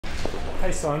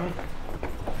Hey Simon.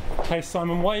 Hey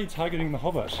Simon, why are you targeting the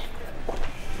Hobbit?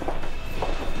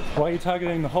 Why are you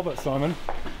targeting the Hobbit, Simon?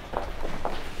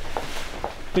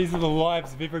 These are the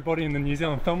lives of everybody in the New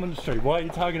Zealand film industry. Why are you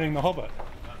targeting the Hobbit?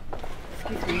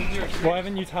 Why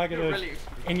haven't you targeted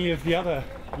any of the other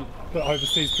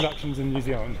overseas productions in New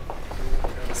Zealand?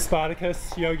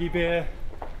 Spartacus, Yogi Bear.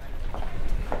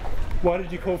 Why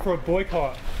did you call for a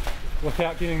boycott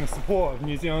without getting the support of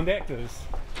New Zealand actors?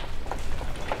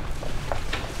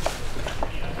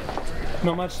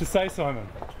 Not much to say, Simon.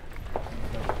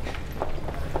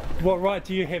 What right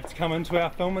do you have to come into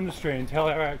our film industry and tell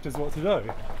our actors what to do?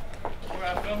 Or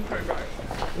our film crew, bro.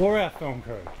 Or our film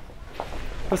crew.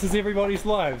 This is everybody's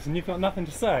lives and you've got nothing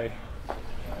to say.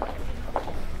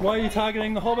 Why are you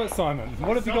targeting the Hobbit, Simon?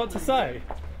 What have you got to say?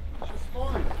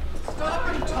 Stop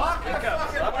and talk, you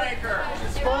fucking wanker!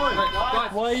 It's fine.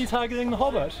 Why are you targeting the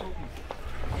Hobbit?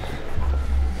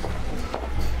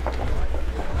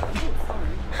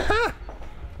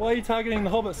 Why are you targeting the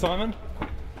Hobbit, Simon?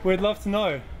 We'd love to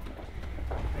know.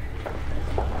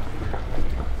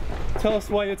 Tell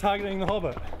us why you're targeting the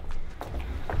Hobbit.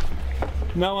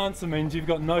 No answer means you've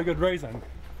got no good reason.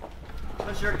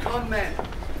 Because you're a con man.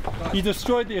 You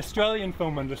destroyed the Australian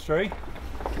film industry.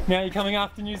 Now you're coming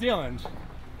after New Zealand.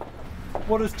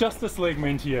 What does Justice League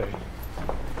mean to you?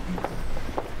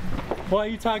 Why are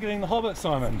you targeting the Hobbit,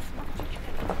 Simon?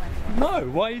 No,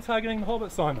 why are you targeting the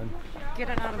Hobbit, Simon? Get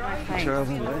it out of my face.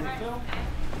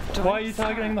 Why are you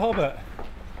targeting the Hobbit?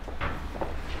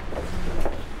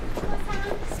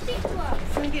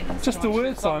 Just a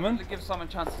word, Simon. Give Simon a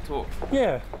chance to talk.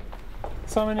 Yeah.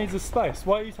 Simon needs a space.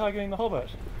 Why are you targeting the Hobbit?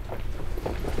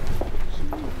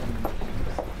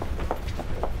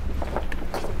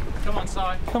 Come on, Si.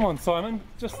 Come on, Simon.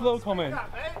 Just a little comment.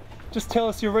 Just tell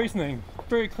us your reasoning.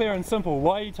 Very clear and simple.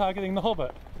 Why are you targeting the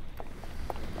Hobbit?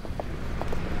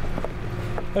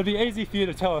 It'd be easy for you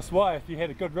to tell us why if you had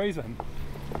a good reason.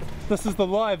 This is the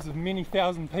lives of many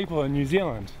thousand people in New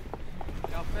Zealand.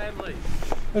 Our families.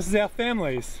 This is our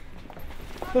families.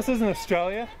 This isn't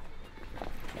Australia.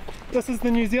 This is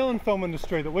the New Zealand film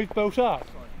industry that we've built up.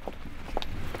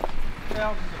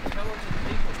 Thousands of talented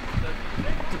people that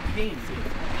depend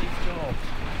on these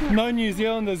jobs. No New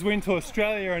Zealanders went to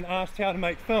Australia and asked how to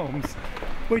make films.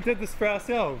 We did this for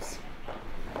ourselves.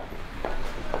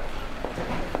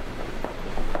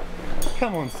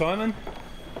 Come on, Simon.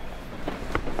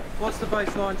 What's the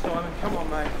baseline, Simon? Come on,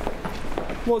 mate.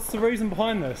 What's the reason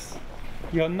behind this?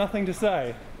 You got nothing to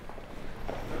say.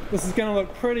 This is going to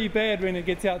look pretty bad when it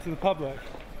gets out to the public.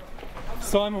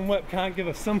 Simon Whipp can't give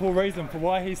a simple reason for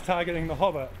why he's targeting The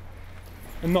Hobbit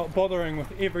and not bothering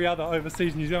with every other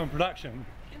overseas New Zealand production.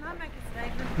 Can I make a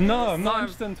statement? No, I'm not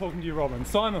interested in talking to you, Robyn.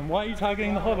 Simon, why are you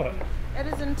targeting The Hobbit? It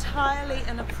is entirely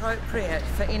inappropriate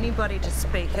for anybody to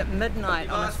speak at midnight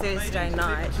on a Thursday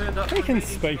night. He can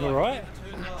speak, alright?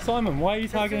 Simon, why are you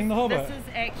targeting The Hobbit? This is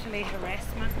actually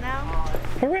harassment now.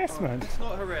 Harassment? It's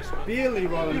not harassment. Barely,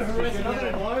 Robyn. You're harassing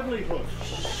other livelihood.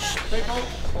 People,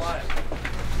 quiet.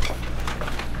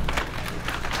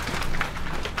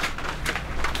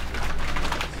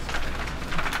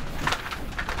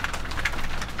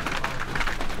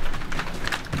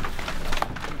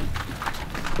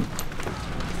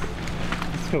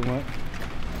 Cool, mate.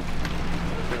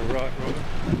 You're right, Robyn.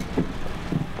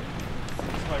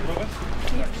 Wait, Robyn?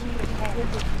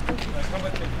 Come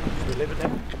with me. Should we leave it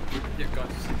now? Yeah,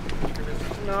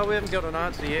 guys. No, we haven't got an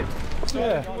answer yet.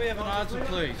 Yeah. Can we have an answer,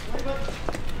 please?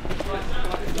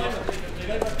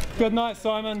 Good night,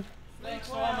 Simon. Thanks,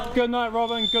 Simon. Good night,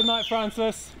 Robyn. Good night,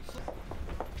 Francis.